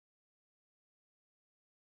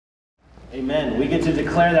Amen. We get to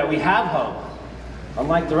declare that we have hope.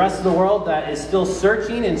 Unlike the rest of the world that is still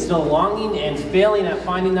searching and still longing and failing at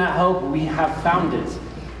finding that hope, we have found it.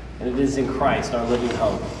 And it is in Christ, our living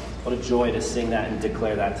hope. What a joy to sing that and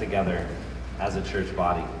declare that together as a church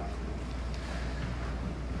body.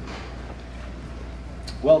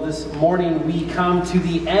 Well, this morning we come to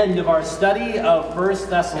the end of our study of 1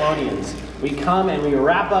 Thessalonians. We come and we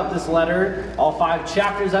wrap up this letter, all 5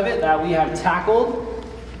 chapters of it that we have tackled.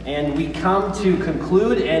 And we come to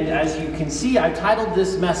conclude, and as you can see, I titled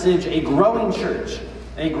this message, A Growing Church.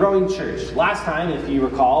 A Growing Church. Last time, if you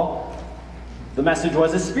recall, the message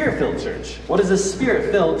was a Spirit-filled church. What does a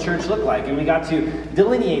Spirit-filled church look like? And we got to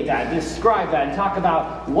delineate that, describe that, and talk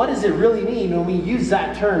about what does it really mean when we use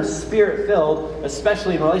that term Spirit-filled,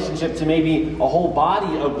 especially in relationship to maybe a whole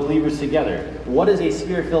body of believers together. What does a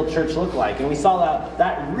Spirit-filled church look like? And we saw that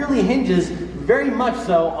that really hinges very much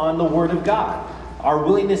so on the Word of God. Our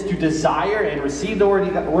willingness to desire and receive the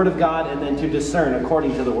Word of God and then to discern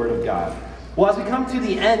according to the Word of God. Well, as we come to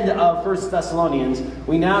the end of 1 Thessalonians,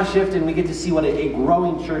 we now shift and we get to see what a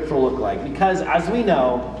growing church will look like. Because as we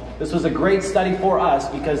know, this was a great study for us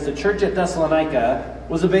because the church at Thessalonica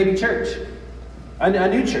was a baby church, a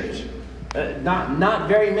new church. Not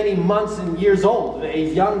very many months and years old. A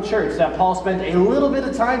young church that Paul spent a little bit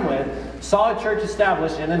of time with, saw a church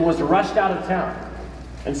established, and then was rushed out of town.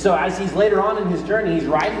 And so as he's later on in his journey, he's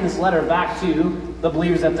writing this letter back to the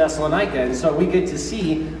believers at Thessalonica. And so we get to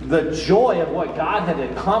see the joy of what God had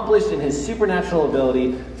accomplished in his supernatural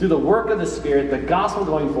ability through the work of the Spirit, the gospel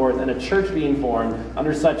going forth, and a church being formed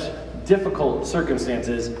under such difficult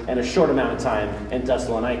circumstances and a short amount of time in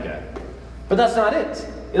Thessalonica. But that's not it.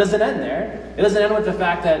 It doesn't end there. It doesn't end with the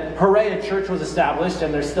fact that, hooray, a church was established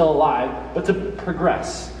and they're still alive, but to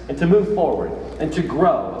progress and to move forward and to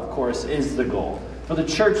grow, of course, is the goal. For the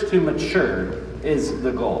church to mature is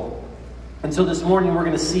the goal. And so this morning we're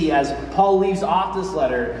going to see as Paul leaves off this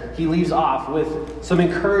letter, he leaves off with some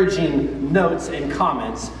encouraging notes and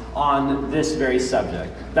comments on this very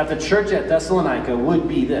subject. That the church at Thessalonica would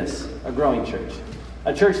be this, a growing church.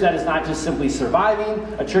 A church that is not just simply surviving,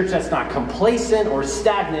 a church that's not complacent or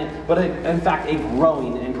stagnant, but in fact a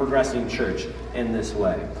growing and progressing church in this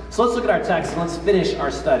way. So let's look at our text and let's finish our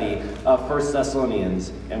study of 1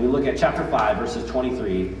 Thessalonians. And we look at chapter 5, verses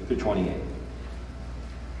 23 through 28.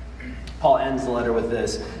 Paul ends the letter with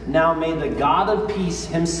this. Now may the God of peace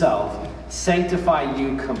himself sanctify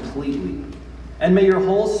you completely. And may your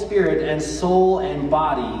whole spirit and soul and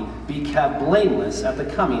body be kept blameless at the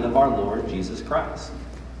coming of our Lord Jesus Christ.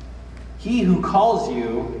 He who calls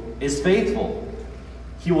you is faithful.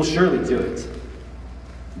 He will surely do it.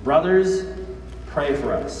 Brothers, pray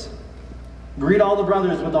for us. Greet all the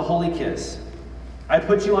brothers with a holy kiss. I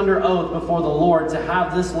put you under oath before the Lord to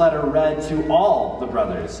have this letter read to all the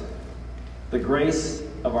brothers. The grace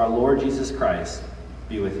of our Lord Jesus Christ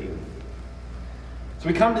be with you. So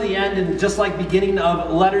we come to the end, and just like beginning of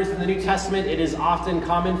letters in the New Testament, it is often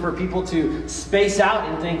common for people to space out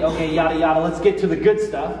and think, okay, yada yada, let's get to the good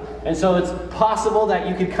stuff. And so it's possible that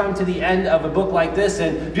you could come to the end of a book like this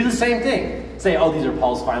and do the same thing. Say, oh, these are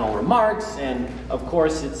Paul's final remarks, and of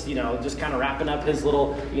course it's, just kind of wrapping up his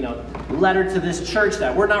little, letter to this church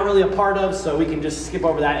that we're not really a part of, so we can just skip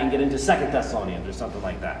over that and get into 2 Thessalonians or something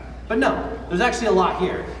like that. But no, there's actually a lot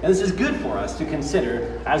here. And this is good for us to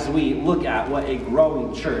consider as we look at what a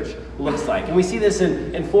growing church looks like. And we see this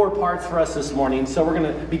in 4 parts for us this morning. So we're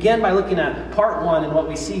going to begin by looking at part 1 and what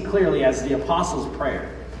we see clearly as the Apostles'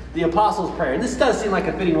 Prayer. The Apostles' Prayer. And this does seem like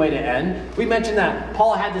a fitting way to end. We mentioned that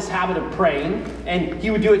Paul had this habit of praying, and he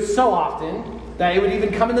would do it so often that it would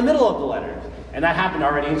even come in the middle of the letter. And that happened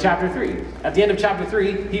already in chapter 3. At the end of chapter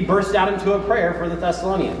 3, he burst out into a prayer for the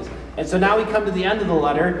Thessalonians. And so now we come to the end of the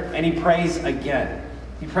letter, and he prays again.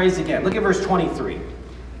 He prays again. Look at verse 23.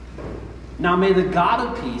 Now may the God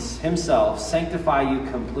of peace himself sanctify you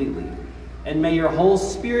completely, and may your whole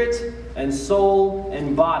spirit and soul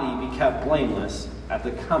and body be kept blameless at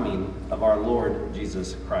the coming of our Lord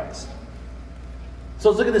Jesus Christ. So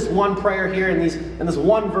let's look at this one prayer here in this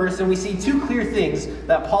one verse, and we see 2 clear things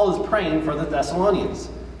that Paul is praying for the Thessalonians.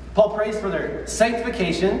 Paul prays for their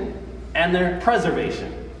sanctification and their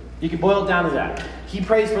preservation. You can boil it down to that. He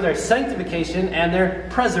prays for their sanctification and their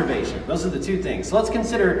preservation. Those are the 2 things. So let's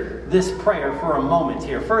consider this prayer for a moment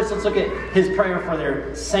here. First, let's look at his prayer for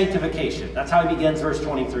their sanctification. That's how he begins verse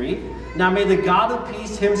 23. Now may the God of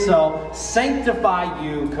peace himself sanctify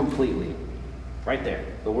you completely. Right there,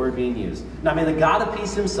 the word being used. Now may the God of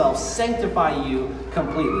peace himself sanctify you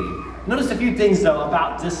completely. Notice a few things, though,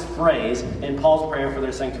 about this phrase in Paul's prayer for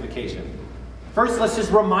their sanctification. First, let's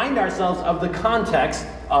just remind ourselves of the context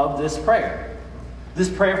of this prayer. This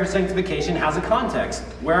prayer for sanctification has a context.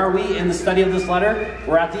 Where are we in the study of this letter?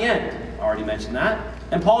 We're at the end. I already mentioned that.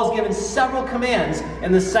 And Paul has given several commands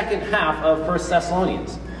in the second half of 1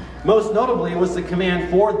 Thessalonians. Most notably was the command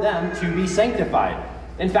for them to be sanctified.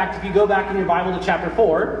 In fact, if you go back in your Bible to chapter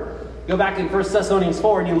 4, go back in 1 Thessalonians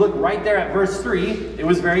 4, and you look right there at verse 3, it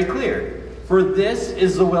was very clear. For this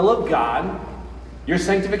is the will of God, your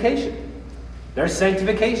sanctification. Their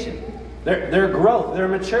sanctification. Their growth, their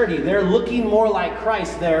maturity, their looking more like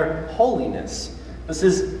Christ, their holiness. This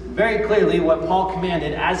is very clearly what Paul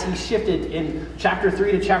commanded as he shifted in chapter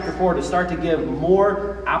 3 to chapter 4 to start to give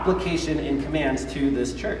more application and commands to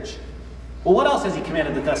this church. Well, what else has he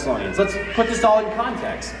commanded the Thessalonians? Let's put this all in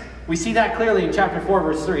context. We see that clearly in chapter 4,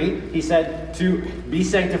 verse 3. He said to be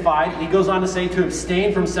sanctified. He goes on to say to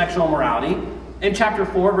abstain from sexual immorality. In chapter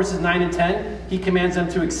 4, verses 9 and 10, he commands them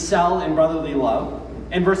to excel in brotherly love.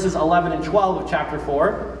 In verses 11 and 12 of chapter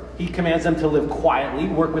 4, he commands them to live quietly,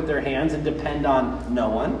 work with their hands, and depend on no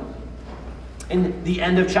one. In the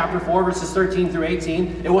end of chapter 4, verses 13 through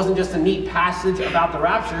 18, it wasn't just a neat passage about the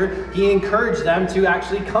rapture. He encouraged them to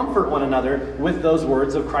actually comfort one another with those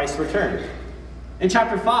words of Christ's return. In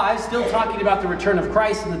chapter 5, still talking about the return of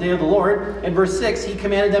Christ in the day of the Lord, in verse 6, he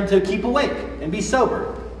commanded them to keep awake and be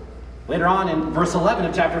sober. Later on in verse 11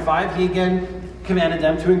 of chapter 5, he again commanded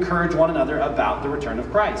them to encourage one another about the return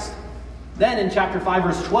of Christ. Then in chapter 5,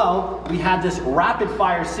 verse 12, we had this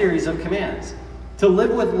rapid-fire series of commands to live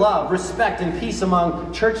with love, respect, and peace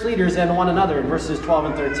among church leaders and one another in verses 12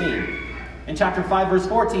 and 13. In chapter 5, verse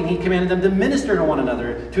 14, he commanded them to minister to one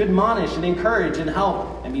another, to admonish and encourage and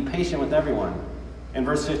help and be patient with everyone. In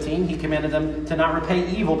verse 15, he commanded them to not repay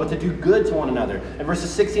evil, but to do good to one another. In verses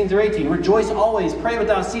 16 through 18, rejoice always, pray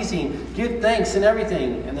without ceasing, give thanks in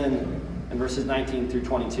everything. And then in verses 19 through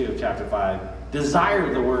 22 of chapter 5,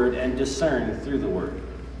 desire the word and discern through the word.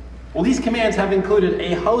 Well, these commands have included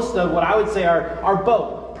a host of what I would say are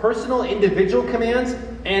both personal, individual commands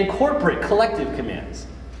and corporate, collective commands.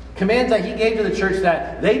 Commands that he gave to the church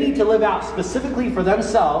that they need to live out specifically for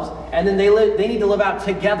themselves, and then they need to live out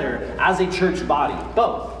together as a church body.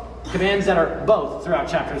 Both. Commands that are both throughout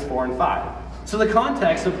chapters 4 and 5. So the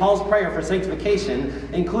context of Paul's prayer for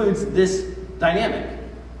sanctification includes this dynamic.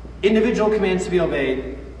 Individual commands to be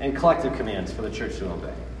obeyed, and collective commands for the church to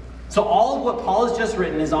obey. So all of what Paul has just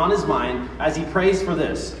written is on his mind as he prays for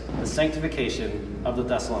this, the sanctification of the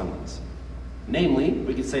Thessalonians. Namely,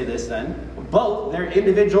 we could say this then, both their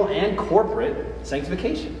individual and corporate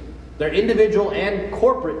sanctification. Their individual and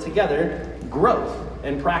corporate together growth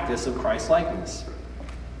and practice of Christ-likeness.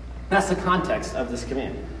 That's the context of this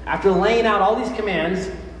command. After laying out all these commands,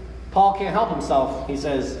 Paul can't help himself. He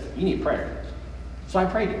says, you need prayer. So I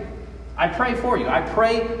pray to you. I pray for you. I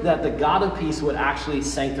pray that the God of peace would actually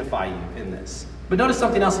sanctify you in this. But notice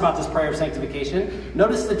something else about this prayer of sanctification.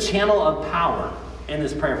 Notice the channel of power in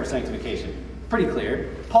this prayer for sanctification. Pretty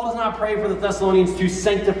clear. Paul does not pray for the Thessalonians to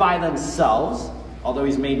sanctify themselves, although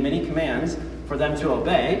he's made many commands for them to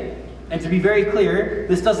obey. And to be very clear,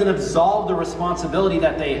 this doesn't absolve the responsibility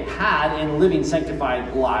that they had in living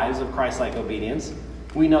sanctified lives of Christ-like obedience.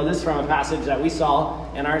 We know this from a passage that we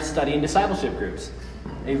saw in our study and discipleship groups.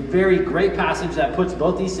 A very great passage that puts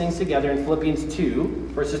both these things together in Philippians 2,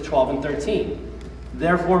 verses 12 and 13.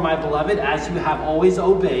 Therefore, my beloved, as you have always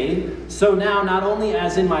obeyed, so now, not only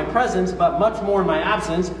as in my presence, but much more in my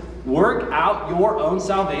absence, work out your own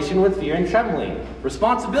salvation with fear and trembling.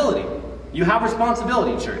 Responsibility. You have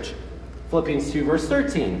responsibility, church. Philippians 2, verse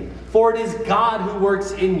 13. For it is God who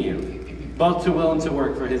works in you, both to will and to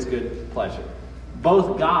work for his good pleasure.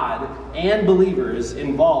 Both God and believers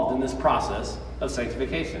involved in this process of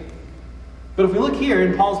sanctification. But if we look here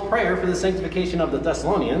in Paul's prayer for the sanctification of the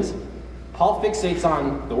Thessalonians, Paul fixates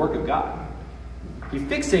on the work of God. He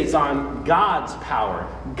fixates on God's power,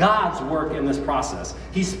 God's work in this process.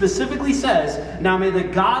 He specifically says, now may the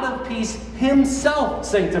God of peace himself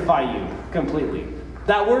sanctify you completely.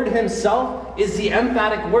 That word himself is the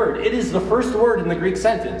emphatic word. It is the first word in the Greek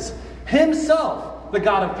sentence. Himself, the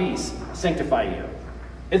God of peace, sanctify you.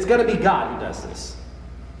 It's going to be God who does this.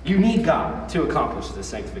 You need God to accomplish this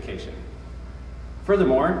sanctification.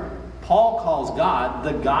 Furthermore, Paul calls God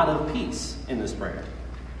the God of peace in this prayer.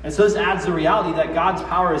 And so this adds the reality that God's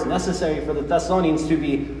power is necessary for the Thessalonians to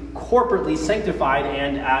be corporately sanctified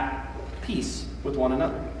and at peace with one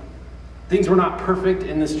another. Things were not perfect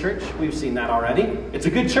in this church. We've seen that already. It's a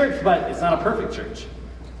good church, but it's not a perfect church.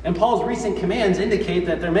 And Paul's recent commands indicate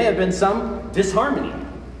that there may have been some disharmony.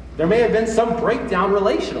 There may have been some breakdown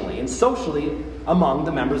relationally and socially among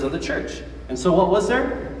the members of the church. And so what was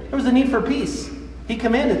there? There was a need for peace. He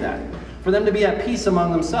commanded that, for them to be at peace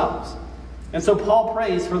among themselves. And so Paul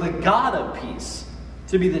prays for the God of peace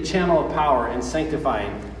to be the channel of power in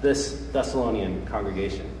sanctifying this Thessalonian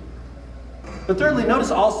congregation. But thirdly,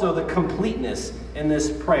 notice also the completeness in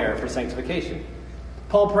this prayer for sanctification.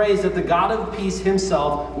 Paul prays that the God of peace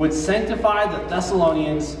himself would sanctify the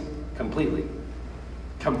Thessalonians completely.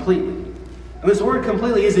 Completely. And this word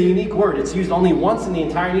completely is a unique word. It's used only once in the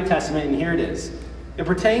entire New Testament, and here it is. It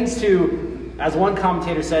pertains to, as one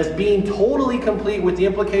commentator says, being totally complete, with the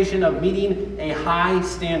implication of meeting a high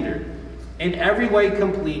standard. In every way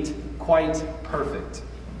complete, quite perfect.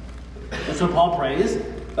 And so Paul prays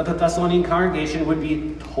that the Thessalonian congregation would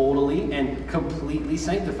be totally and completely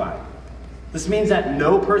sanctified. This means that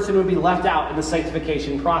no person would be left out in the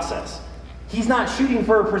sanctification process. He's not shooting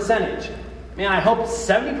for a percentage. Man, I hope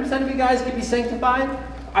 70% of you guys can be sanctified.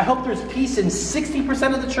 I hope there's peace in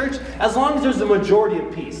 60% of the church. As long as there's a majority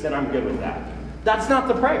of peace, then I'm good with that. That's not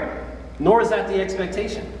the prayer, nor is that the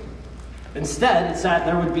expectation. Instead, it's that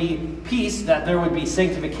there would be peace, that there would be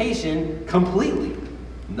sanctification completely.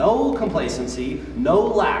 No complacency, no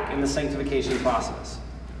lack in the sanctification process.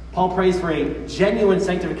 Paul prays for a genuine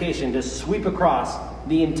sanctification to sweep across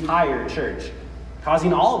the entire church,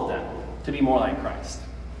 causing all of them to be more like Christ.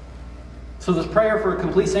 So this prayer for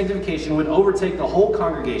complete sanctification would overtake the whole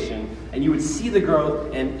congregation, and you would see the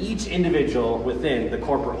growth in each individual within the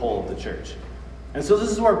corporate whole of the church. And so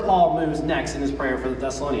this is where Paul moves next in his prayer for the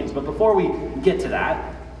Thessalonians. But before we get to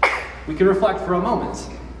that, we can reflect for a moment.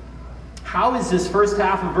 How is this first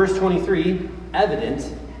half of verse 23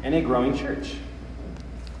 evident in a growing church?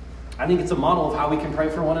 I think it's a model of how we can pray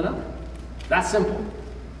for one another. That's simple.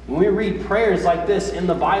 When we read prayers like this in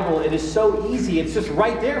the Bible, it is so easy. It's just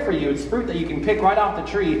right there for you. It's fruit that you can pick right off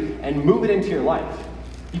the tree and move it into your life.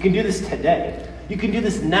 You can do this today. You can do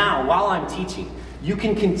this now while I'm teaching. You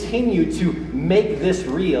can continue to make this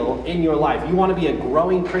real in your life. You want to be a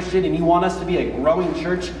growing Christian and you want us to be a growing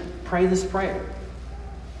church, pray this prayer.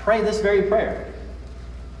 Pray this very prayer.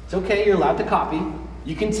 It's okay, you're allowed to copy.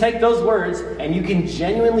 You can take those words and you can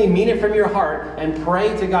genuinely mean it from your heart and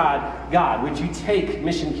pray to God, God, would you take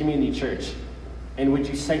Mission Community Church and would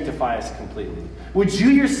you sanctify us completely? Would you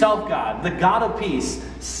yourself, God, the God of peace,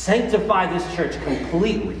 sanctify this church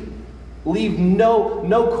completely? Leave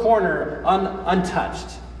no corner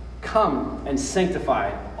untouched. Come and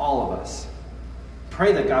sanctify all of us.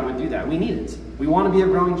 Pray that God would do that. We need it. We want to be a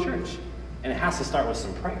growing church. And it has to start with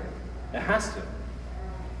some prayer. It has to.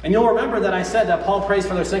 And you'll remember that I said that Paul prays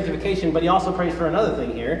for their sanctification, but he also prays for another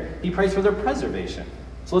thing here. He prays for their preservation.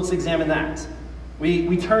 So let's examine that.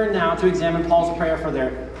 We turn now to examine Paul's prayer for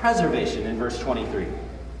their preservation in verse 23.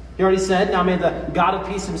 He already said, now may the God of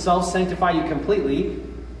peace himself sanctify you completely.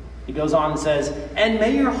 He goes on and says, and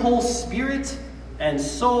may your whole spirit and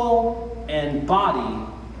soul and body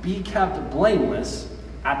be kept blameless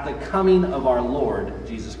at the coming of our Lord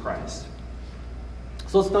Jesus Christ.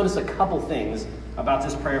 So let's notice a couple things about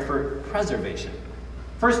this prayer for preservation.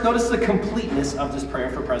 First, notice the completeness of this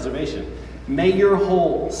prayer for preservation. May your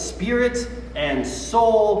whole spirit and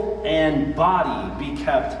soul and body be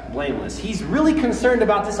kept blameless. He's really concerned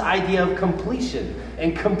about this idea of completion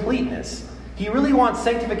and completeness. He really wants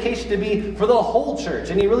sanctification to be for the whole church,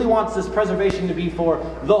 and he really wants this preservation to be for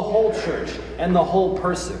the whole church and the whole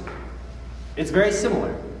person. It's very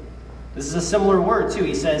similar. This is a similar word too.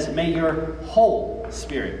 He says, may your whole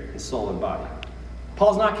spirit and soul and body.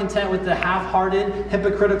 Paul's not content with the half-hearted,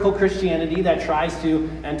 hypocritical Christianity that tries to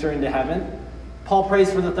enter into heaven. Paul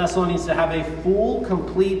prays for the Thessalonians to have a full,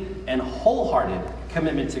 complete, and wholehearted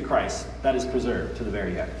commitment to Christ that is preserved to the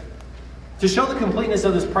very end. To show the completeness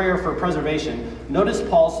of this prayer for preservation, notice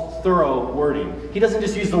Paul's thorough wording. He doesn't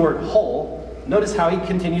just use the word whole. Notice how he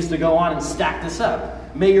continues to go on and stack this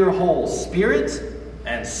up. May your whole spirit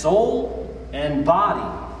and soul and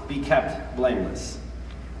body be kept blameless.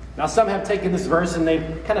 Now, some have taken this verse and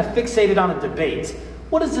they've kind of fixated on a debate.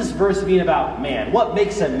 What does this verse mean about man? What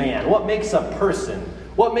makes a man? What makes a person?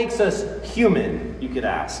 What makes us human, you could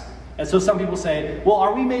ask. And so some people say, well,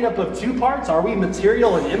 are we made up of two parts? Are we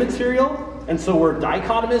material and immaterial? And so we're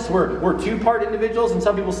dichotomous, we're two-part individuals. And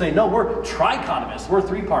some people say, no, we're trichotomous. We're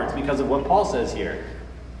three parts because of what Paul says here.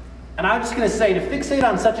 And I'm just going to say, to fixate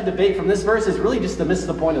on such a debate from this verse is really just to miss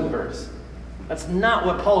the point of the verse. That's not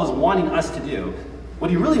what Paul is wanting us to do. What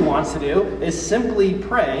he really wants to do is simply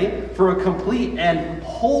pray for a complete and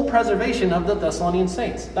whole preservation of the Thessalonian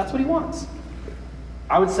saints. That's what he wants.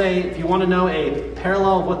 I would say, if you want to know a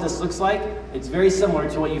parallel of what this looks like, it's very similar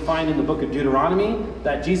to what you find in the book of Deuteronomy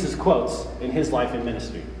that Jesus quotes in his life and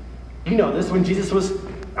ministry. You know this when Jesus was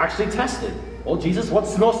actually tested. Well, Jesus,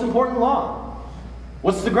 what's the most important law?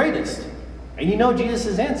 What's the greatest? And you know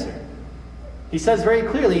Jesus' answer. He says very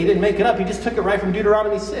clearly, he didn't make it up, he just took it right from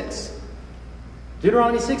Deuteronomy 6.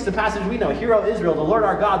 Deuteronomy 6, the passage we know, Hear, O Israel, the Lord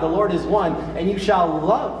our God, the Lord is one, and you shall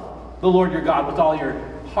love the Lord your God with all your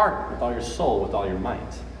heart, with all your soul, with all your might.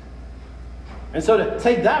 And so to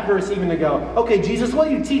take that verse even to go, okay, Jesus, what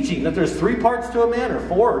are you teaching? That there's 3 parts to a man, or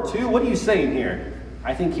 4, or 2? What are you saying here?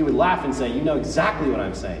 I think he would laugh and say, you know exactly what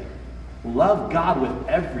I'm saying. Love God with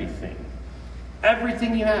everything.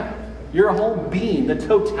 Everything you have. Your whole being, the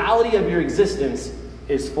totality of your existence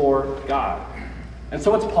is for God. And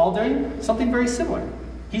so what's Paul doing? Something very similar.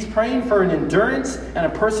 He's praying for an endurance and a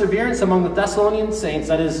perseverance among the Thessalonian saints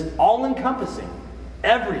that is all-encompassing.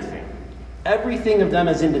 Everything. Everything of them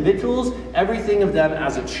as individuals, everything of them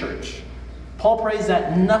as a church. Paul prays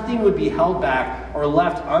that nothing would be held back or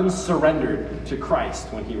left unsurrendered to Christ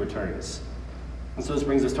when he returns. And so this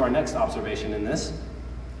brings us to our next observation in this.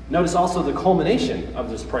 Notice also the culmination of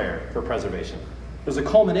this prayer for preservation. There's a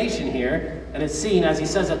culmination here, and it's seen, as he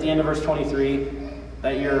says at the end of verse 23,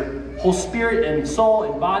 that your whole spirit and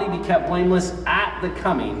soul and body be kept blameless at the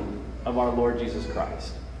coming of our Lord Jesus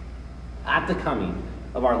Christ. At the coming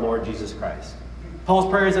of our Lord Jesus Christ. Paul's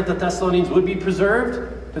prayer is that the Thessalonians would be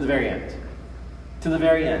preserved to the very end. To the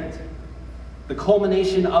very end. The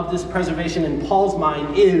culmination of this preservation in Paul's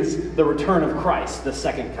mind is the return of Christ, the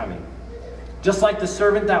second coming. Just like the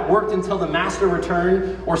servant that worked until the master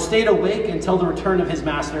returned or stayed awake until the return of his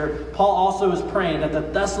master, Paul also is praying that the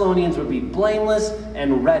Thessalonians would be blameless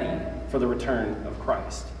and ready for the return of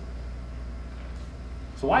Christ.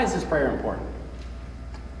 So why is this prayer important?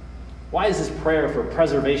 Why is this prayer for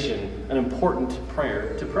preservation an important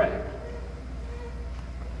prayer to pray?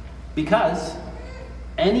 Because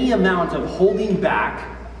any amount of holding back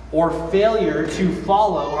or failure to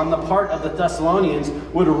follow on the part of the Thessalonians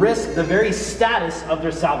would risk the very status of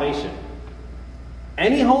their salvation.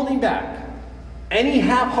 Any holding back, any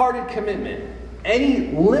half-hearted commitment, any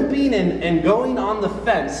limping and going on the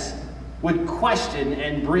fence would question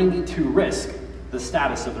and bring to risk the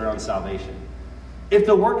status of their own salvation. If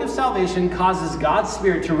the work of salvation causes God's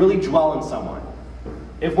Spirit to really dwell in someone,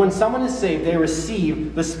 if when someone is saved they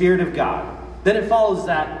receive the Spirit of God, then it follows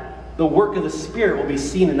that the work of the Spirit will be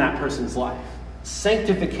seen in that person's life.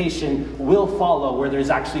 Sanctification will follow where there's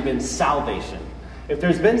actually been salvation. If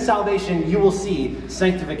there's been salvation, you will see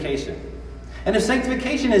sanctification. And if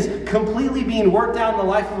sanctification is completely being worked out in the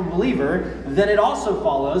life of a believer, then it also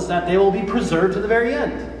follows that they will be preserved to the very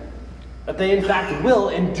end. That they in fact will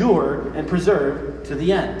endure and preserve to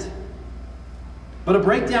the end. But a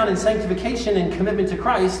breakdown in sanctification and commitment to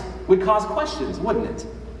Christ would cause questions, wouldn't it?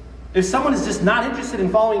 If someone is just not interested in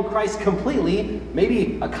following Christ completely,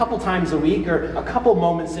 maybe a couple times a week or a couple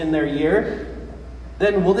moments in their year,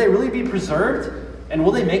 then will they really be preserved? And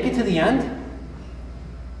will they make it to the end?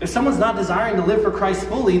 If someone's not desiring to live for Christ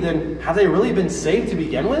fully, then have they really been saved to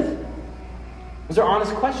begin with? Those are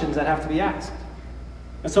honest questions that have to be asked.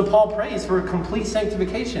 And so Paul prays for a complete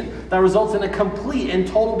sanctification that results in a complete and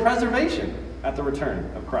total preservation at the return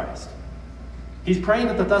of Christ. He's praying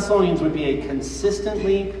that the Thessalonians would be a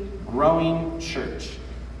consistently growing church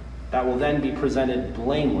that will then be presented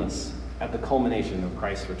blameless at the culmination of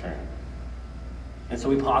Christ's return. And so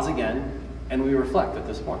we pause again and we reflect at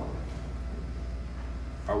this point.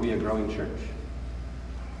 Are we a growing church?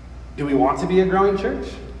 Do we want to be a growing church?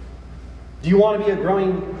 Do you want to be a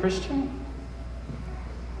growing Christian?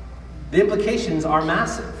 The implications are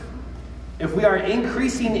massive. If we are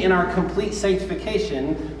increasing in our complete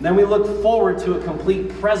sanctification, then we look forward to a complete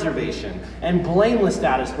preservation and blameless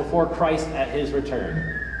status before Christ at his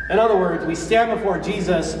return. In other words, we stand before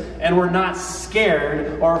Jesus and we're not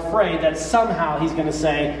scared or afraid that somehow he's going to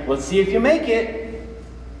say, let's see if you make it.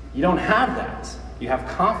 You don't have that. You have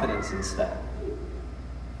confidence instead.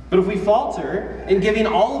 But if we falter in giving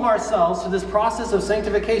all of ourselves to this process of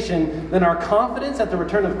sanctification, then our confidence at the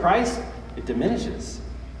return of Christ, it diminishes.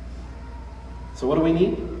 So what do we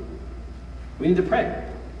need? We need to pray.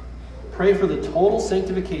 Pray for the total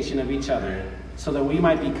sanctification of each other so that we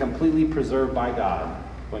might be completely preserved by God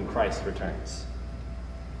when Christ returns.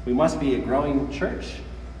 We must be a growing church,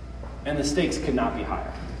 and the stakes could not be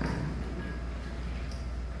higher.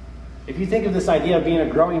 If you think of this idea of being a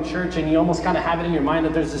growing church and you almost kind of have it in your mind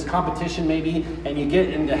that there's this competition maybe, and you get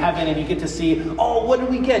into heaven and you get to see, oh, what did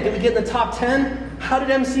we get? Did we get in the top 10? How did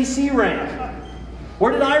MCC rank?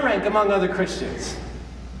 Where did I rank among other Christians?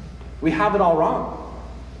 We have it all wrong.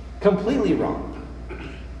 Completely wrong.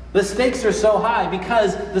 The stakes are so high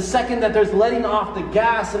because the second that there's letting off the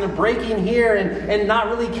gas and a braking here and not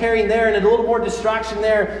really caring there and a little more distraction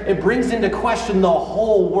there, it brings into question the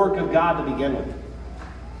whole work of God to begin with.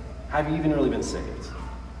 Have you even really been saved?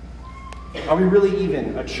 Are we really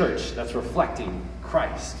even a church that's reflecting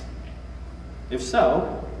Christ? If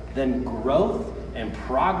so, then growth and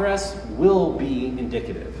progress will be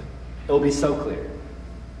indicative. It will be so clear.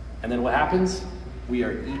 And then what happens? We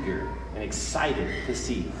are eager and excited to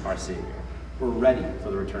see our Savior. We're ready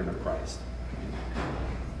for the return of Christ.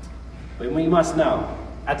 But you must know,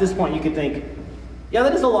 at this point you could think, yeah,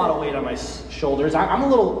 that is a lot of weight on my shoulders. I'm a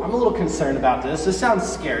little concerned about this. This sounds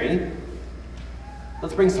scary.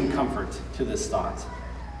 Let's bring some comfort to this thought.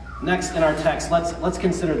 Next in our text, let's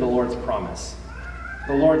consider the Lord's promise.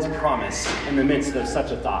 The Lord's promise in the midst of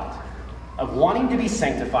such a thought of wanting to be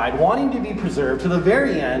sanctified, wanting to be preserved to the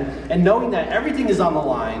very end, and knowing that everything is on the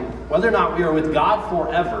line, whether or not we are with God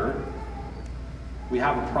forever. We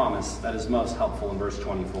have a promise that is most helpful in verse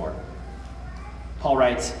 24. Paul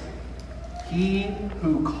writes, "He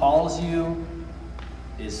who calls you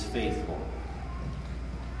is faithful.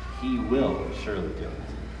 He will surely do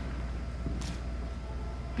it."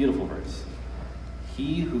 Beautiful verse.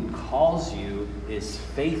 He who calls you is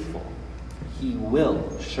faithful. He will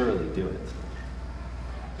surely do it.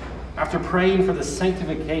 After praying for the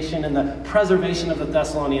sanctification and the preservation of the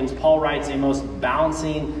Thessalonians, Paul writes a most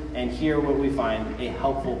balancing, and here what we find, a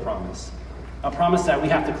helpful promise. A promise that we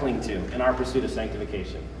have to cling to in our pursuit of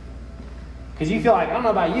sanctification. Because you feel like, I don't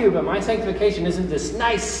know about you, but my sanctification isn't this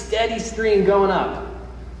nice steady stream going up.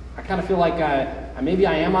 I kind of feel like maybe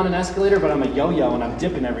I am on an escalator, but I'm a yo-yo and I'm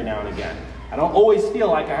dipping every now and again. I don't always feel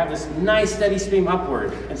like I have this nice steady stream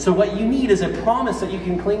upward. And so what you need is a promise that you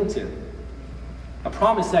can cling to. A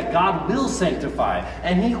promise that God will sanctify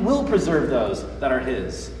and He will preserve those that are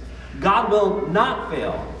His. God will not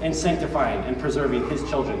fail in sanctifying and preserving His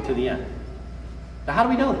children to the end. Now, how do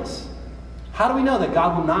we know this? How do we know that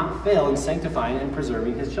God will not fail in sanctifying and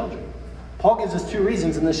preserving His children? Paul gives us two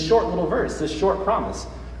reasons in this short little verse, this short promise.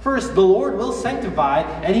 First, the Lord will sanctify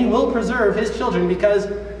and He will preserve His children because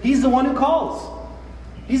He's the one who calls.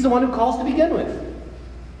 He's the one who calls to begin with.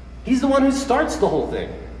 He's the one who starts the whole thing.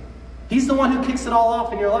 He's the one who kicks it all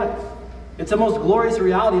off in your life. It's the most glorious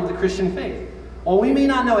reality of the Christian faith. While we may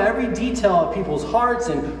not know every detail of people's hearts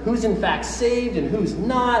and who's in fact saved and who's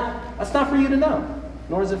not, that's not for you to know,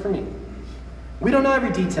 nor is it for me. We don't know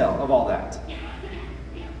every detail of all that.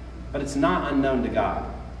 But it's not unknown to God.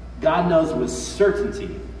 God knows with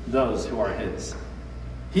certainty those who are His.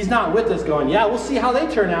 He's not with us going, yeah, we'll see how they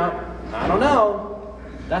turn out. I don't know.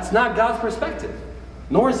 That's not God's perspective,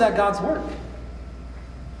 nor is that God's work.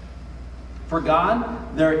 For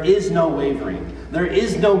God, there is no wavering. There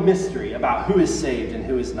is no mystery about who is saved and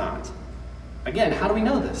who is not. Again, how do we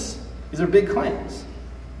know this? These are big claims.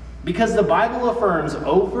 Because the Bible affirms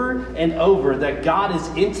over and over that God is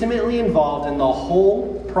intimately involved in the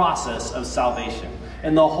whole process of salvation,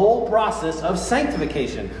 in the whole process of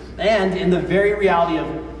sanctification, and in the very reality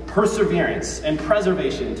of perseverance and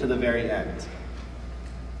preservation to the very end.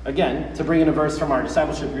 Again, to bring in a verse from our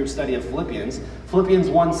discipleship group study of Philippians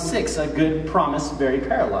 1:6, a good promise, very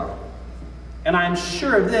parallel. And I'm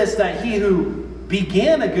sure of this, that He who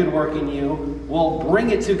began a good work in you will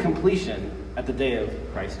bring it to completion at the day of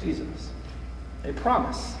Christ Jesus. A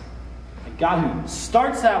promise. And God who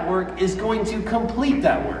starts that work is going to complete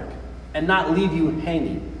that work and not leave you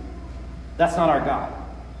hanging. That's not our God.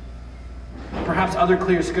 Perhaps other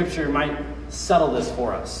clear scripture might settle this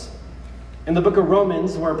for us. In the book of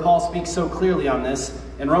Romans, where Paul speaks so clearly on this,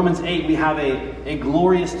 in Romans 8, we have a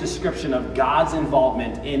glorious description of God's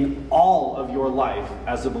involvement in all of your life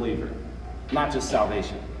as a believer, not just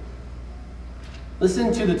salvation.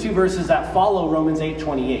 Listen to the two verses that follow Romans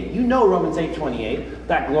 8:28. You know Romans 8:28,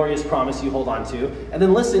 that glorious promise you hold on to, and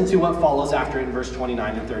then listen to what follows after it in verse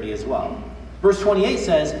 29 and 30 as well. Verse 28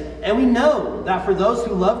 says, "And we know that for those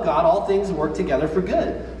who love God, all things work together for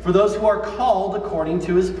good, for those who are called according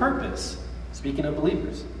to His purpose." Speaking of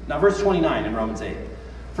believers. Now verse 29 in Romans 8.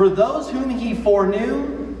 "For those whom He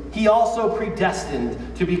foreknew, He also predestined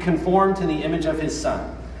to be conformed to the image of His Son,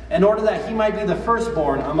 in order that He might be the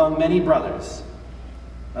firstborn among many brothers."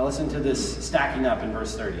 Now listen to this stacking up in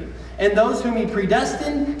verse 30. "And those whom He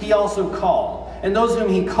predestined, He also called. And those whom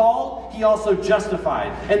He called, He also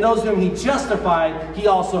justified. And those whom He justified, He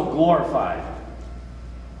also glorified."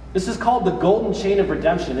 This is called the golden chain of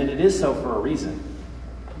redemption, and it is so for a reason.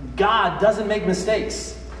 God doesn't make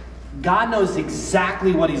mistakes. God knows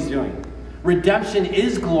exactly what He's doing. Redemption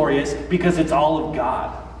is glorious because it's all of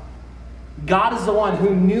God. God is the one who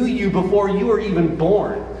knew you before you were even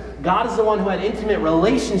born. God is the one who had intimate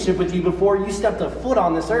relationship with you before you stepped a foot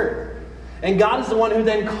on this earth. And God is the one who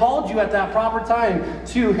then called you at that proper time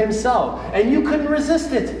to Himself. And you couldn't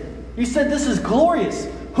resist it. You said, "This is glorious.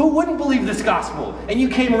 Who wouldn't believe this gospel?" And you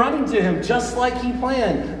came running to Him just like He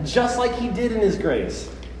planned, just like He did in His grace.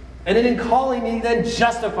 And then in calling, he then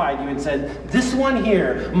justified you and said, this one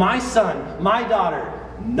here, my son, my daughter,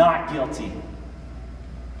 not guilty.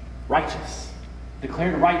 Righteous.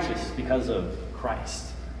 Declared righteous because of Christ.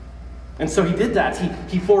 And so he did that.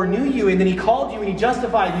 He foreknew you, and then he called you, and he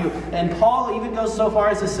justified you. And Paul even goes so far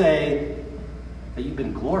as to say that you've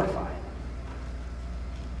been glorified.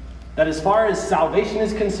 That as far as salvation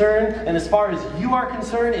is concerned, and as far as you are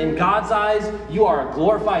concerned, in God's eyes, you are a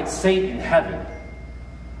glorified saint in heaven.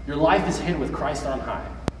 Your life is hid with Christ on high.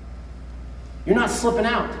 You're not slipping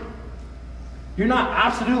out. You're not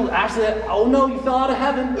absolutely, oh no, you fell out of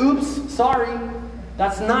heaven. Oops, sorry.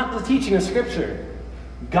 That's not the teaching of Scripture.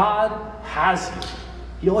 God has you.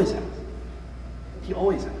 He always has. He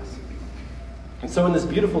always has. And so in this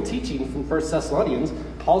beautiful teaching from 1 Thessalonians,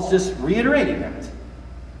 Paul's just reiterating that.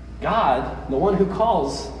 God, the one who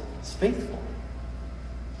calls, is faithful.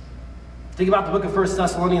 Think about the book of 1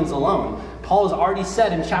 Thessalonians alone. Paul has already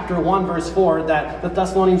said in chapter 1, verse 4, that the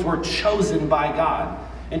Thessalonians were chosen by God.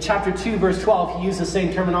 In chapter 2, verse 12, he used the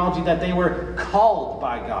same terminology, that they were called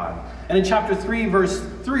by God. And in chapter 3, verse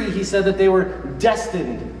 3, he said that they were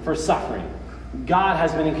destined for suffering. God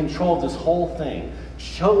has been in control of this whole thing,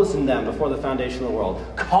 chosen them before the foundation of the world,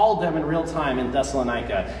 called them in real time in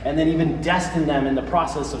Thessalonica, and then even destined them in the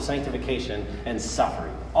process of sanctification and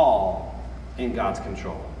suffering, all in God's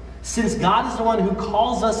control. Since God is the one who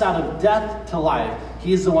calls us out of death to life,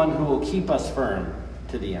 he is the one who will keep us firm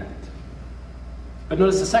to the end. But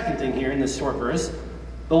notice the second thing here in this short verse.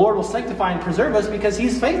 The Lord will sanctify and preserve us because he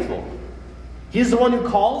is faithful. He is the one who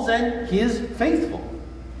calls, and he is faithful.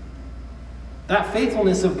 That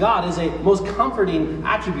faithfulness of God is a most comforting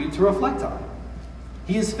attribute to reflect on.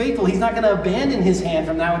 He is faithful. He's not going to abandon his hand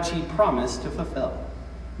from that which he promised to fulfill.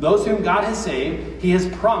 Those whom God has saved, he has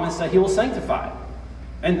promised that he will sanctify.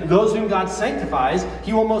 And those whom God sanctifies,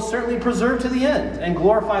 he will most certainly preserve to the end and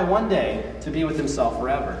glorify one day to be with himself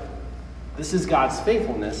forever. This is God's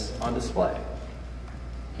faithfulness on display.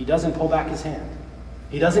 He doesn't pull back his hand.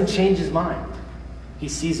 He doesn't change his mind. He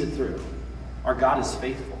sees it through. Our God is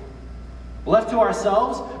faithful. Left to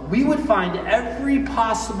ourselves, we would find every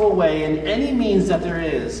possible way and any means that there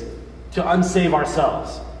is to unsave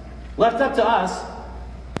ourselves. Left up to us,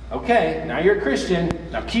 okay, now you're a Christian,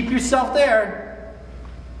 now keep yourself there.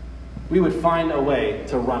 We would find a way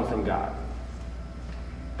to run from God.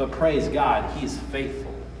 But praise God, he's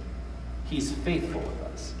faithful. He's faithful with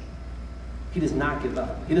us. He does not give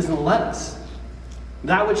up. He doesn't let us.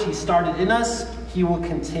 That which he started in us, he will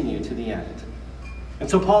continue to the end. And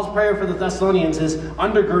so Paul's prayer for the Thessalonians is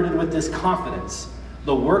undergirded with this confidence.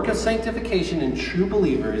 The work of sanctification in true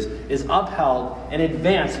believers is upheld and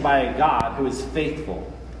advanced by a God who is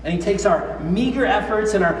faithful. And he takes our meager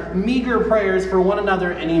efforts and our meager prayers for one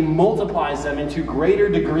another, and he multiplies them into greater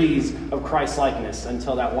degrees of Christ-likeness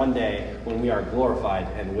until that one day when we are glorified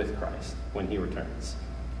and with Christ, when he returns.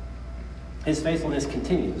 His faithfulness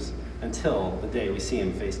continues until the day we see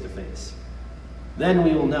him face to face. Then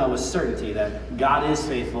we will know with certainty that God is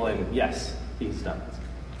faithful, and yes, he's done it.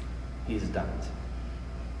 He's done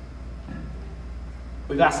it.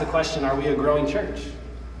 We've asked the question, are we a growing church?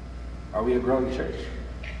 Are we a growing church?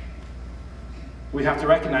 We have to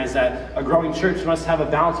recognize that a growing church must have a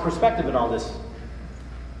balanced perspective in all this.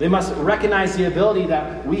 They must recognize the ability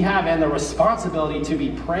that we have and the responsibility to be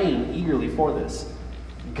praying eagerly for this.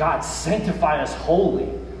 God, sanctify us wholly.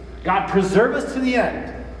 God, preserve us to the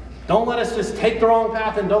end. Don't let us just take the wrong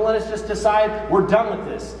path, and don't let us just decide we're done with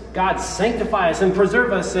this. God, sanctify us and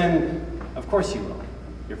preserve us, and of course you will.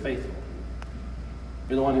 You're faithful.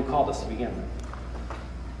 You're the one who called us to begin with.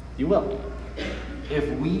 You will. If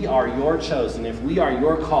we are your chosen, if we are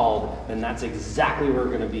your called, then that's exactly where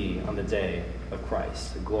we're going to be on the day of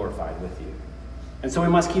Christ, glorified with you. And so we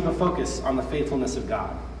must keep a focus on the faithfulness of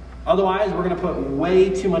God. Otherwise, we're going to put way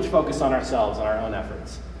too much focus on ourselves and our own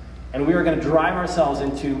efforts. And we are going to drive ourselves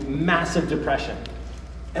into massive depression.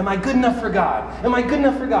 Am I good enough for God? Am I good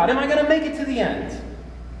enough for God? Am I going to make it to the end?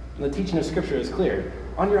 And the teaching of Scripture is clear.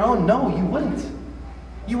 On your own, no, you wouldn't.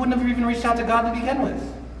 You wouldn't have even reached out to God to begin with.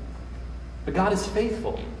 But God is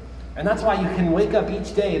faithful. And that's why you can wake up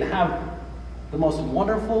each day and have the most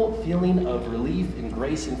wonderful feeling of relief and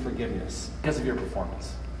grace and forgiveness because of your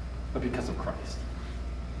performance, but because of Christ.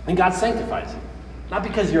 And God sanctifies you. Not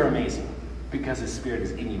because you're amazing, because his Spirit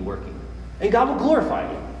is in you working. And God will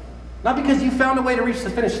glorify you. Not because you found a way to reach the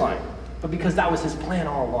finish line, but because that was his plan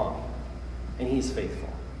all along. And he's faithful.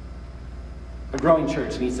 A growing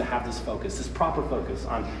church needs to have this focus, this proper focus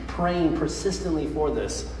on praying persistently for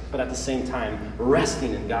this, but at the same time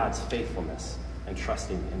resting in God's faithfulness and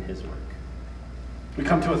trusting in his work. We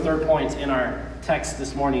come to a third point in our text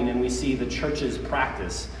this morning, and we see the church's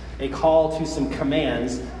practice a call to some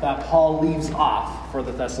commands that Paul leaves off for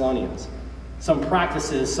the Thessalonians. Some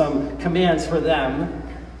practices, some commands for them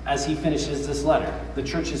as he finishes this letter. The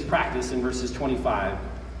church's practice in verses 25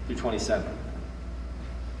 through 27.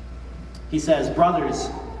 He says, "Brothers,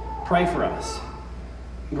 pray for us.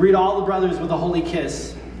 Greet all the brothers with a holy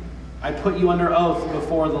kiss. I put you under oath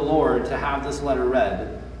before the Lord to have this letter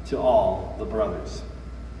read to all the brothers."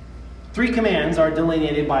 3 commands are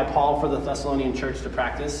delineated by Paul for the Thessalonian church to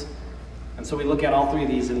practice. And so we look at all 3 of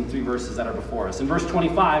these in 3 verses that are before us. In verse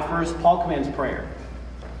 25, first, Paul commands prayer.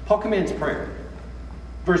 Paul commands prayer.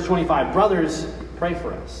 Verse 25, "Brothers, pray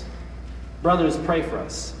for us." Brothers, pray for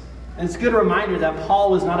us. And it's a good reminder that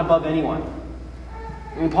Paul was not above anyone.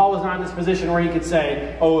 And Paul was not in this position where he could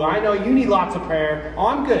say, "Oh, I know you need lots of prayer. Oh,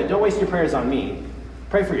 I'm good. Don't waste your prayers on me.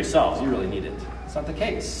 Pray for yourselves. You really need it." It's not the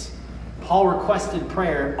case. Paul requested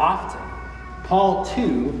prayer often. Paul,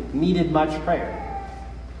 too, needed much prayer.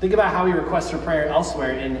 Think about how he requests for prayer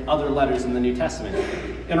elsewhere in other letters in the New Testament.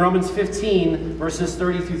 In Romans 15, verses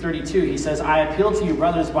 30 through 32, he says, "I appeal to you,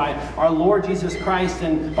 brothers, by our Lord Jesus Christ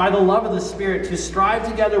and by the love of the Spirit, to strive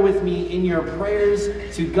together with me in your prayers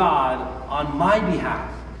to God on my behalf,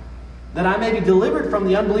 that I may be delivered from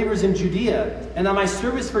the unbelievers in Judea, and that my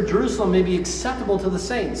service for Jerusalem may be acceptable to the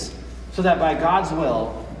saints, so that by God's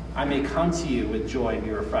will I may come to you with joy and be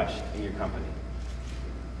refreshed in your company."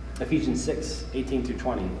 Ephesians 6, 18 through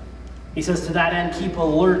 20. He says, "To that end, keep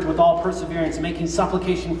alert with all perseverance, making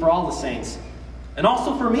supplication for all the saints, and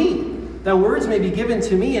also for me, that words may be given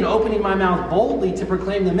to me in opening my mouth boldly to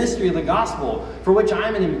proclaim the mystery of the gospel, for which I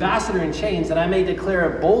am an ambassador in chains, that I may declare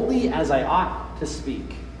it boldly as I ought to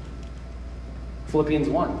speak." Philippians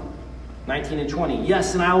 1, 19 and 20.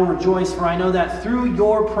 "Yes, and I will rejoice, for I know that through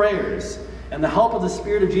your prayers and the help of the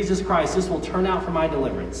Spirit of Jesus Christ, this will turn out for my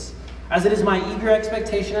deliverance. As it is my eager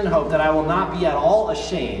expectation and hope that I will not be at all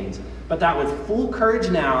ashamed, but that with full courage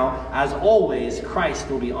now, as always,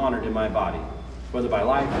 Christ will be honored in my body, whether by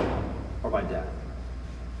life or by death."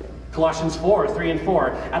 Colossians 4, 3 and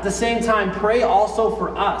 4. "At the same time, pray also for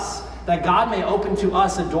us, that God may open to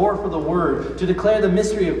us a door for the word, to declare the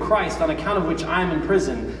mystery of Christ, on account of which I am in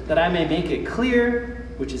prison, that I may make it clear,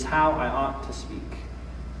 which is how I ought to speak."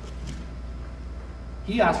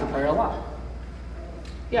 He asked for prayer a lot.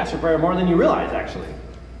 He asked for prayer more than you realize, actually.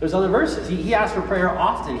 There's other verses. He asked for prayer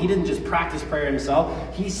often. He didn't just practice prayer himself.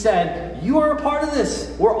 He said, "You are a part of this.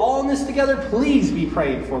 We're all in this together. Please be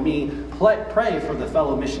praying for me. Pray for the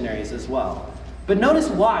fellow missionaries as well." But notice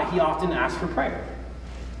why he often asked for prayer.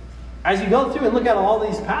 As you go through and look at all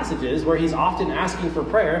these passages where he's often asking for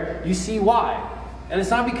prayer, you see why. And it's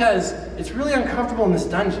not because it's really uncomfortable in this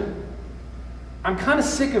dungeon. I'm kind of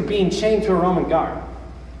sick of being chained to a Roman guard.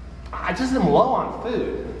 I just am low on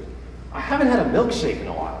food. I haven't had a milkshake in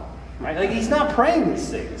a while. Right? Like, he's not praying these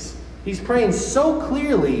things. He's praying so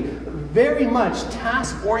clearly, very much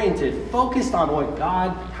task-oriented, focused on what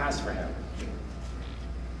God has for him.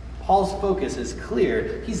 Paul's focus is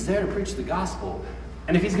clear. He's there to preach the gospel.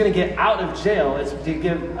 And if he's going to get out of jail, it's to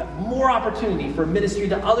give more opportunity for ministry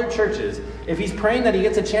to other churches. If he's praying that he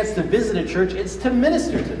gets a chance to visit a church, it's to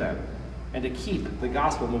minister to them and to keep the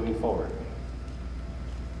gospel moving forward.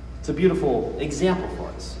 It's a beautiful example for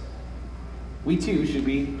us. We too should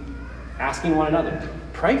be asking one another,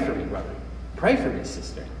 "Pray for me, brother. Pray for me,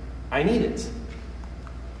 sister. I need it."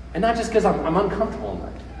 And not just because I'm uncomfortable in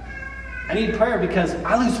life. I need prayer because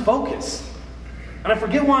I lose focus. And I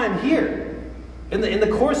forget why I'm here. In the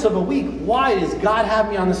course of a week, why does God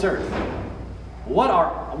have me on this earth? What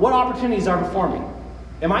opportunities are before me?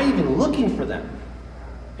 Am I even looking for them?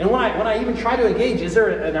 And when I even try to engage, is there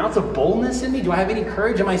an ounce of boldness in me? Do I have any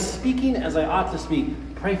courage? Am I speaking as I ought to speak?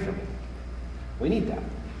 Pray for me. We need that.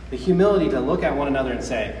 The humility to look at one another and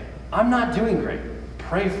say, "I'm not doing great.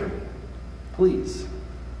 Pray for me. Please."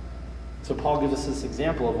 So Paul gives us this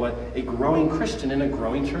example of what a growing Christian in a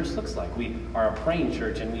growing church looks like. We are a praying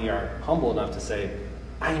church, and we are humble enough to say,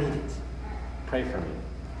 "I need it. Pray for me."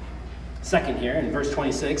 Second here, in verse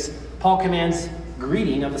 26, Paul commands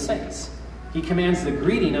greeting of the saints. He commands the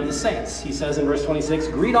greeting of the saints. He says in verse 26,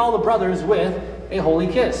 "Greet all the brothers with a holy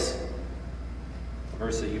kiss." A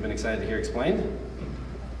verse that you've been excited to hear explained.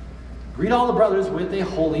 Greet all the brothers with a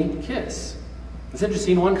holy kiss. It's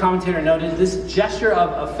interesting, one commentator noted this gesture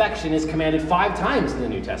of affection is commanded 5 times in the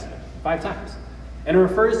New Testament. 5 times. And it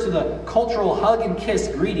refers to the cultural hug and kiss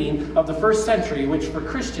greeting of the first century, which for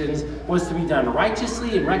Christians was to be done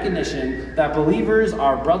righteously in recognition that believers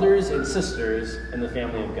are brothers and sisters in the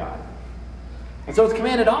family of God. And so it's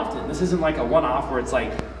commanded often. This isn't like a one-off where it's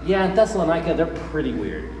like, yeah, in Thessalonica, they're pretty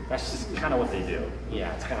weird. That's just kind of what they do.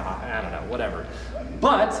 Yeah, it's kind of, I don't know, whatever.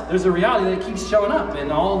 But there's a reality that keeps showing up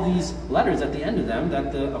in all these letters at the end of them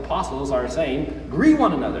that the apostles are saying, greet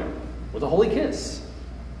one another with a holy kiss.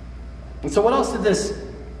 And so what else did this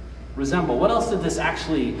resemble? What else did this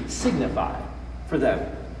actually signify for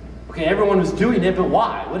them? Okay, everyone was doing it, but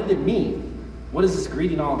why? What did it mean? What is this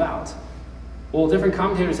greeting all about? Well, different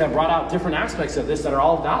commentators have brought out different aspects of this that are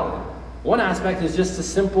all valid. One aspect is just the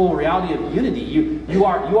simple reality of unity. You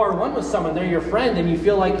are one with someone, they're your friend, and you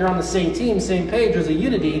feel like you're on the same team, same page, there's a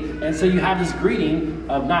unity, and so you have this greeting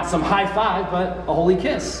of not some high five, but a holy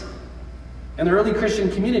kiss. In the early Christian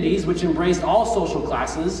communities, which embraced all social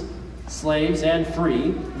classes, slaves and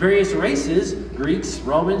free, various races, Greeks,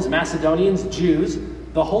 Romans, Macedonians, Jews,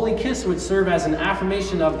 the holy kiss would serve as an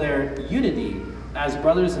affirmation of their unity as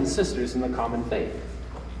brothers and sisters in the common faith.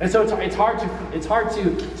 And so it's hard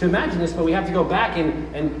to imagine this, but we have to go back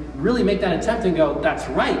and really make that attempt and go, that's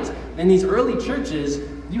right. In these early churches,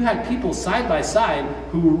 you had people side by side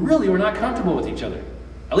who really were not comfortable with each other.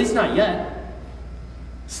 At least not yet.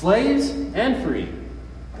 Slaves and free.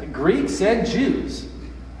 Greeks and Jews.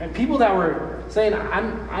 And people that were saying,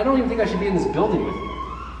 I don't even think I should be in this building with you.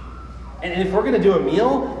 And if we're going to do a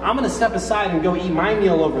meal, I'm going to step aside and go eat my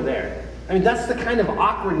meal over there. I mean, that's the kind of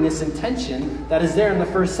awkwardness and tension that is there in the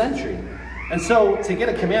first century. And so to get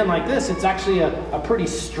a command like this, it's actually a pretty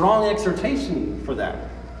strong exhortation for them.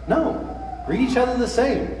 No, greet each other the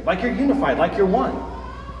same, like you're unified, like you're one.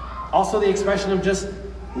 Also the expression of just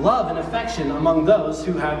love and affection among those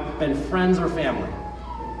who have been friends or family.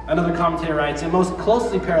 Another commentator writes, it most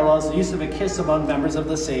closely parallels the use of a kiss among members of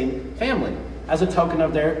the same family as a token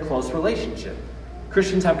of their close relationship.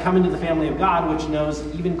 Christians have come into the family of God, which knows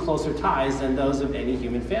even closer ties than those of any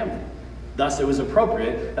human family. Thus, it was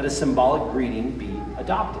appropriate that a symbolic greeting be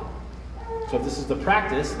adopted. So if this is the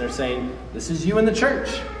practice, they're saying, this is you in the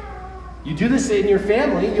church. You do this in your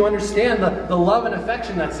family, you understand the love and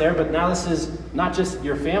affection that's there, but now this is not just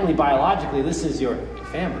your family biologically, this is your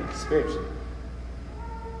family spiritually.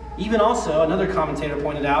 Even also, another commentator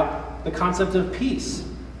pointed out the concept of peace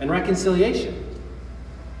and reconciliation.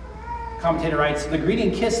 Commentator writes, the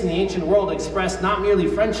greeting kiss in the ancient world expressed not merely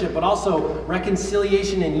friendship, but also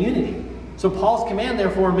reconciliation and unity. So Paul's command,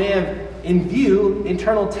 therefore, may have in view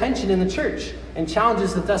internal tension in the church and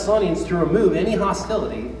challenges the Thessalonians to remove any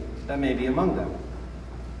hostility that may be among them.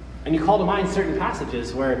 And you call to mind certain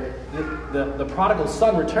passages where the prodigal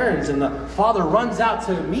son returns and the father runs out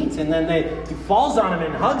to meet, and then he falls on him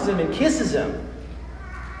and hugs him and kisses him.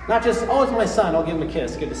 Not just, oh, it's my son, I'll give him a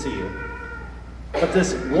kiss, good to see you. But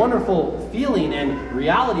this wonderful feeling and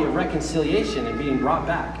reality of reconciliation and being brought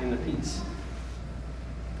back into peace.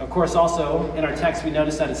 Of course, also, in our text, we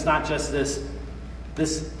notice that it's not just this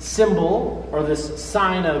symbol or this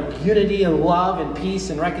sign of unity and love and peace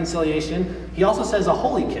and reconciliation. He also says a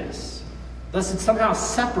holy kiss. Thus, it's somehow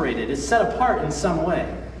separated. It's set apart in some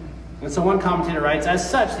way. And so one commentator writes, as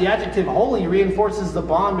such, the adjective holy reinforces the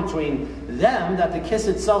bond between them that the kiss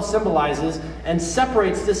itself symbolizes and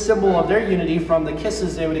separates this symbol of their unity from the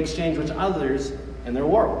kisses they would exchange with others in their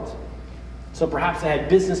world. So perhaps they had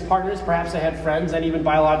business partners, perhaps they had friends and even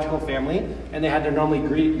biological family, and they had their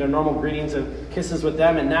normal greetings of kisses with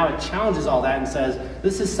them, and now it challenges all that and says,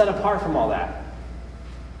 this is set apart from all that.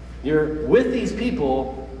 You're with these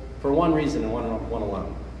people for one reason and one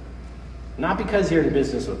alone. Not because you're in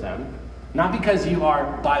business with them, not because you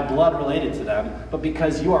are by blood related to them, but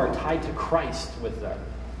because you are tied to Christ with them.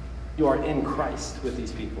 You are in Christ with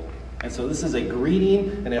these people. And so this is a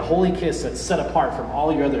greeting and a holy kiss that's set apart from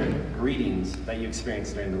all your other greetings that you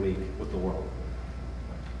experience during the week with the world.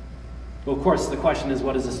 Well, of course, the question is,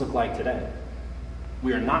 what does this look like today?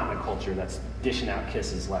 We are not in a culture that's dishing out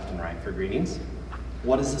kisses left and right for greetings.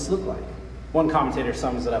 What does this look like? One commentator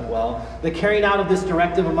sums it up well. The carrying out of this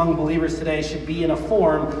directive among believers today should be in a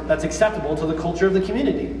form that's acceptable to the culture of the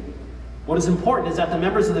community. What is important is that the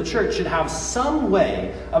members of the church should have some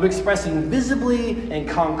way of expressing visibly and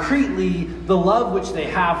concretely the love which they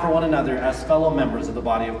have for one another as fellow members of the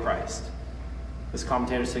body of Christ. This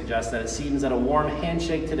commentator suggests that it seems that a warm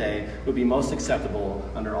handshake today would be most acceptable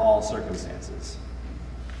under all circumstances.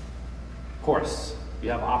 Of course, you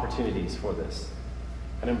have opportunities for this.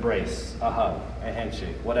 An embrace, a hug, a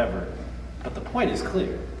handshake, whatever. But the point is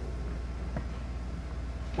clear.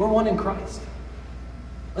 We're one in Christ.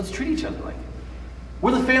 Let's treat each other like it.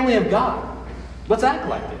 We're the family of God. Let's act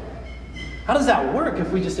like it. How does that work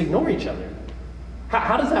if we just ignore each other?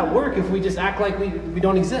 How does that work if we just act like we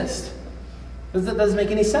don't exist? That doesn't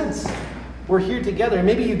make any sense. we're here together. And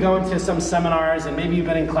maybe you go into some seminars and maybe you've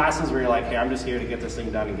been in classes where you're like, hey, I'm just here to get this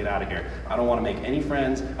thing done and get out of here. I don't want to make any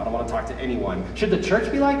friends. I don't want to talk to anyone. Should the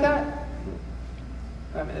church be like that?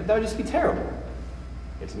 I mean, that would just be terrible.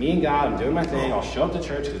 It's me and God. I'm doing my thing. I'll show up to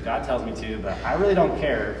church because God tells me to, but I really don't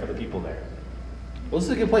care for the people there. Well, this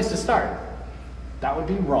is a good place to start. That would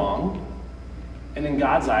be wrong. And in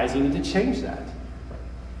God's eyes, you need to change that.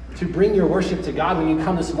 To bring your worship to God when you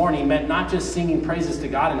come this morning meant not just singing praises to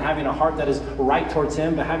God and having a heart that is right towards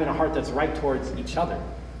Him, but having a heart that's right towards each other.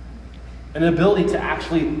 An ability to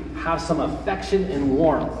actually have some affection and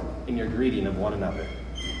warmth in your greeting of one another.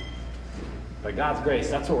 By God's grace,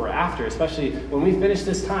 that's what we're after, especially when we finish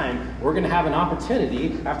this time. We're going to have an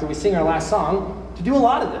opportunity, after we sing our last song, to do a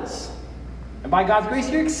lot of this. And by God's grace,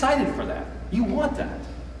 you're excited for that. You want that.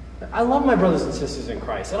 I love my brothers and sisters in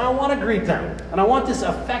Christ, and I want to greet them. And I want this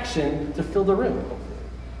affection to fill the room, hopefully.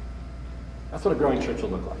 That's what a growing church will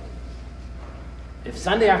look like. If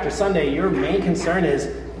Sunday after Sunday, your main concern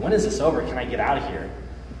is, when is this over? Can I get out of here?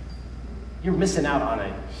 You're missing out on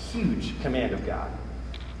a huge command of God.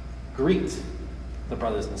 Greet the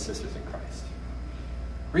brothers and sisters in Christ.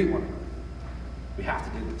 Greet one another. We have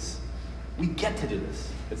to do this. We get to do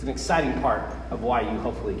this. It's an exciting part of why you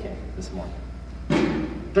hopefully came this morning.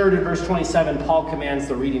 Third, in verse 27, Paul commands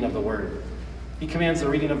the reading of the word. He commands the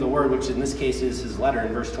reading of the word, which in this case is his letter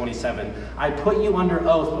in verse 27. I put you under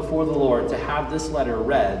oath before the Lord to have this letter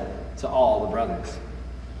read to all the brothers.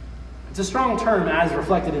 It's a strong term as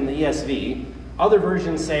reflected in the ESV. Other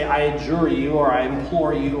versions say, I adjure you, or I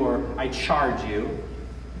implore you, or I charge you.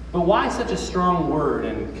 But why such a strong word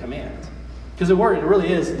and command? Because the word, it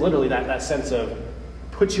really is literally that sense of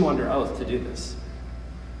put you under oath to do this.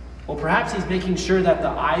 Well, perhaps he's making sure that the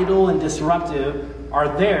idle and disruptive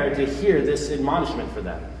are there to hear this admonishment for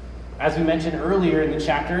them. As we mentioned earlier in the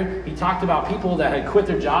chapter, he talked about people that had quit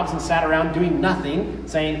their jobs and sat around doing nothing,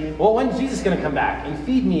 saying, well, when's Jesus going to come back? And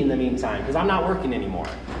feed me in the meantime, because I'm not working anymore,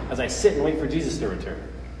 as I sit and wait for Jesus to return.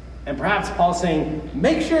 And perhaps Paul's saying,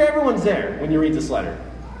 make sure everyone's there when you read this letter.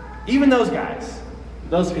 Even those guys,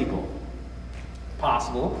 those people.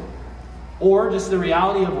 Possible. Or just the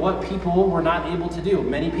reality of what people were not able to do.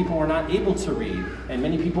 Many people were not able to read, and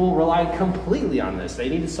many people relied completely on this. They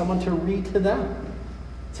needed someone to read to them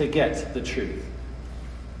to get the truth.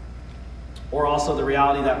 Or also the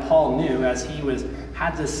reality that Paul knew as he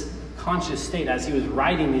had this conscious state as he was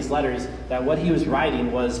writing these letters, that what he was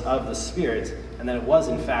writing was of the Spirit, and that it was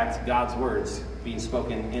in fact God's words being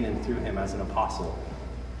spoken in and through him as an apostle.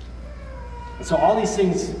 And so all these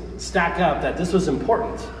things stack up that this was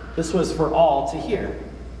important. This was for all to hear.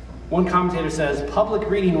 One commentator says, public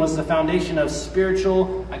reading was the foundation of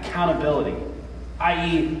spiritual accountability.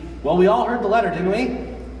 I.e., well, we all heard the letter, didn't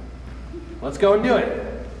we? Let's go and do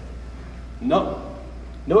it. No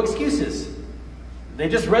excuses. They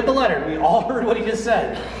just read the letter. We all heard what he just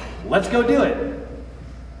said. Let's go do it.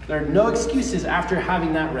 There are no excuses after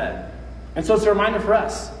having that read. And so it's a reminder for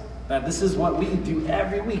us that this is what we do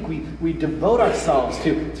every week. We devote ourselves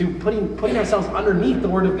to putting ourselves underneath the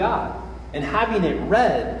Word of God and having it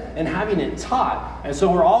read and having it taught. And so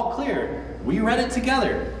we're all clear. We read it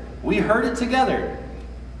together. We heard it together.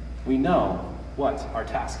 We know what our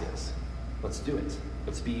task is. Let's do it.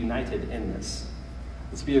 Let's be united in this.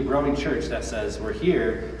 Let's be a growing church that says we're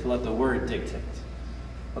here to let the Word dictate.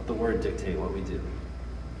 Let the Word dictate what we do.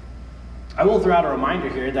 I will throw out a reminder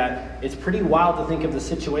here that it's pretty wild to think of the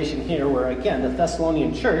situation here where, again, the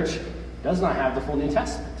Thessalonian church does not have the full New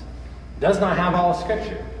Testament, does not have all of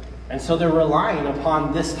Scripture. And so they're relying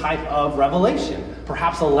upon this type of revelation,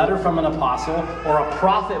 perhaps a letter from an apostle or a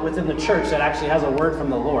prophet within the church that actually has a word from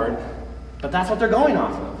the Lord. But that's what they're going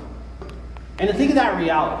off of. And to think of that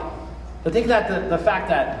reality, to think that the fact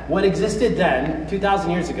that what existed then, 2,000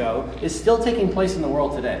 years ago, is still taking place in the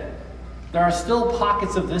world today. There are still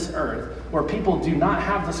pockets of this earth where people do not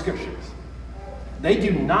have the Scriptures. They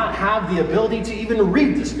do not have the ability to even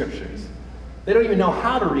read the Scriptures. They don't even know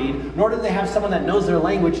how to read, nor do they have someone that knows their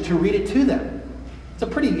language to read it to them. It's a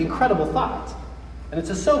pretty incredible thought. And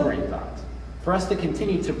it's a sobering thought for us to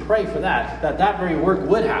continue to pray for that very work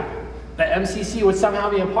would happen. That MCC would somehow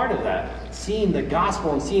be a part of that. Seeing the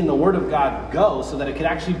gospel and seeing the Word of God go so that it could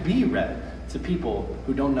actually be read to people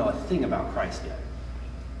who don't know a thing about Christ yet.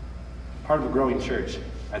 Part of a growing church,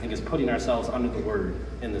 I think, is putting ourselves under the Word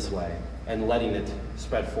in this way and letting it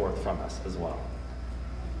spread forth from us as well.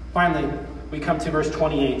 Finally, we come to verse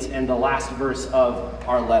 28 and the last verse of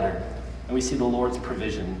our letter, and we see the Lord's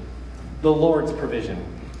provision. The Lord's provision.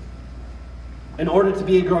 In order to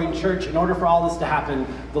be a growing church, in order for all this to happen,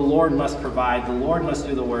 the Lord must provide, the Lord must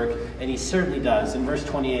do the work, and he certainly does. In verse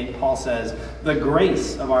 28, Paul says, "The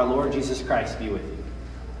grace of our Lord Jesus Christ be with you."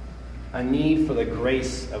 A need for the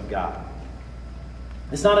grace of God.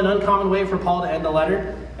 It's not an uncommon way for Paul to end a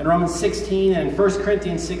letter. In Romans 16 and 1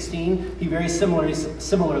 Corinthians 16, he very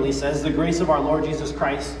similarly says, "The grace of our Lord Jesus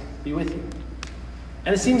Christ be with you."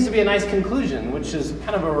 And it seems to be a nice conclusion, which is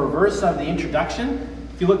kind of a reverse of the introduction.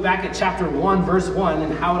 If you look back at chapter 1, verse 1,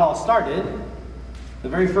 and how it all started, the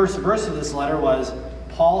very first verse of this letter was,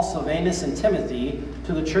 "Paul, Silvanus, and Timothy,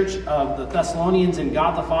 to the church of the Thessalonians in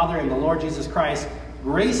God the Father and the Lord Jesus Christ,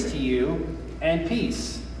 grace to you and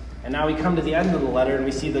peace." And now we come to the end of the letter and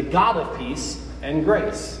we see the God of peace and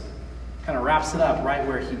grace. Kind of wraps it up right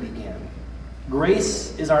where he began.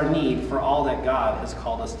 Grace is our need for all that God has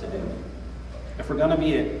called us to do. If we're going to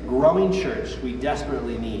be a growing church, we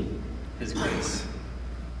desperately need his grace.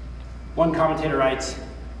 One commentator writes,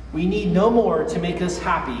 "We need no more to make us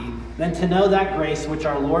happy than to know that grace which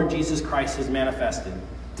our Lord Jesus Christ has manifested,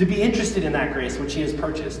 to be interested in that grace which he has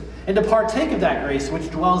purchased, and to partake of that grace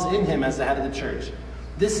which dwells in him as the head of the church.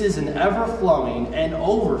 This is an ever-flowing and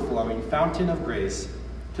overflowing fountain of grace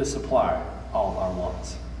to supply all our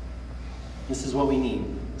wants." This is what we need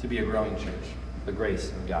to be a growing church, the grace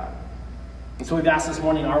of God. And so we've asked this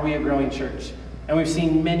morning, are we a growing church? And we've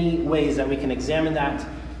seen many ways that we can examine that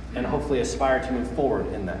and hopefully aspire to move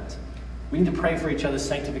forward in that. We need to pray for each other's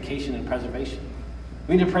sanctification and preservation.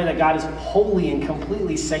 We need to pray that God is wholly and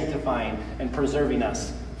completely sanctifying and preserving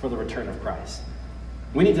us for the return of Christ.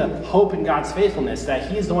 We need to hope in God's faithfulness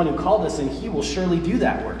that he is the one who called us and he will surely do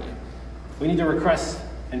that work. We need to request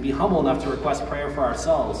and be humble enough to request prayer for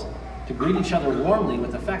ourselves, to greet each other warmly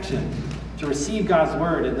with affection, to receive God's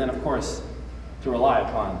word, and then, of course, to rely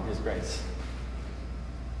upon his grace.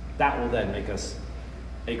 That will then make us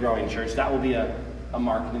a growing church. That will be a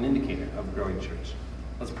mark and an indicator of a growing church.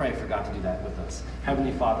 Let's pray for God to do that with us.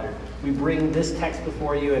 Heavenly Father, we bring this text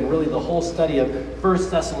before you and really the whole study of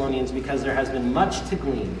 1 Thessalonians because there has been much to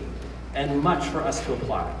glean and much for us to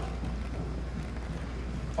apply.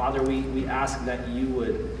 Father, we ask that you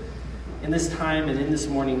would, in this time and in this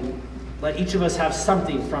morning, let each of us have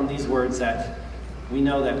something from these words that we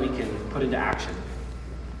know that we can put into action.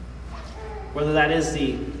 Whether that is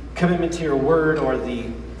the commitment to your word or the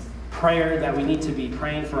prayer that we need to be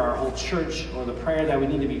praying for our whole church, or the prayer that we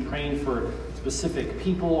need to be praying for specific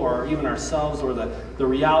people or even ourselves, or the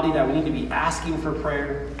reality that we need to be asking for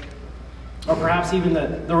prayer, or perhaps even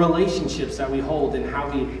the relationships that we hold and how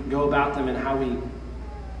we go about them and how we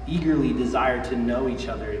eagerly desire to know each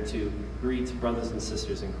other and to greet brothers and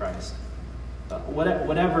sisters in Christ.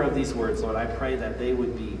 Whatever of these words, Lord, I pray that they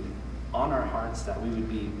would be on our hearts, that we would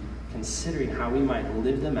be considering how we might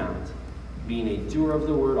live them out, being a doer of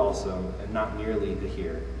the word also, and not merely the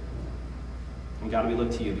hearer. And God, we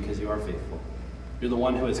look to you because you are faithful. You're the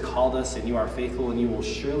one who has called us, and you are faithful, and you will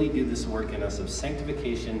surely do this work in us of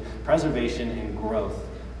sanctification, preservation, and growth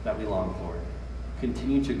that we long for.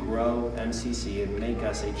 Continue to grow MCC and make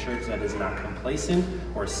us a church that is not complacent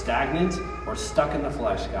or stagnant or stuck in the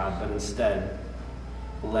flesh, God, but instead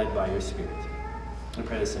led by your Spirit. I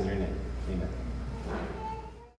pray this in your name. Amen.